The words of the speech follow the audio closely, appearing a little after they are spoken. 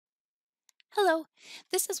Hello,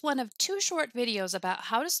 this is one of two short videos about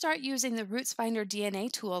how to start using the RootsFinder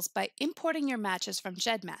DNA tools by importing your matches from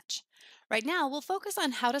GEDmatch. Right now, we'll focus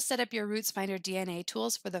on how to set up your RootsFinder DNA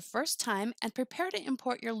tools for the first time and prepare to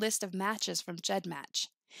import your list of matches from GEDmatch.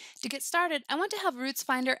 To get started, I want to have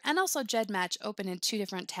RootsFinder and also GEDmatch open in two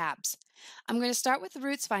different tabs. I'm going to start with the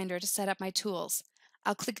RootsFinder to set up my tools.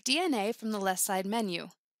 I'll click DNA from the left side menu.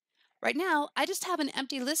 Right now, I just have an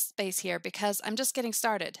empty list space here because I'm just getting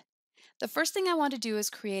started. The first thing I want to do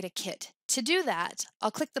is create a kit. To do that,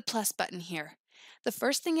 I'll click the plus button here. The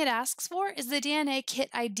first thing it asks for is the DNA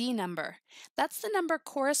kit ID number. That's the number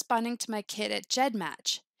corresponding to my kit at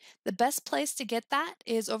GEDmatch. The best place to get that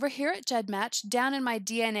is over here at GEDmatch down in my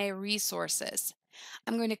DNA resources.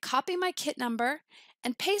 I'm going to copy my kit number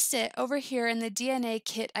and paste it over here in the DNA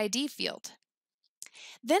kit ID field.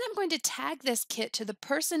 Then I'm going to tag this kit to the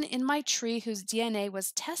person in my tree whose DNA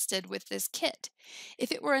was tested with this kit.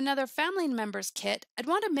 If it were another family member's kit, I'd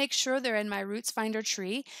want to make sure they're in my RootsFinder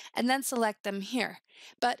tree and then select them here.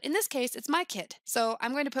 But in this case, it's my kit, so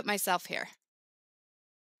I'm going to put myself here.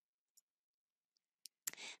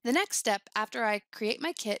 The next step after I create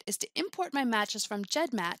my kit is to import my matches from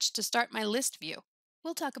GEDmatch to start my list view.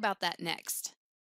 We'll talk about that next.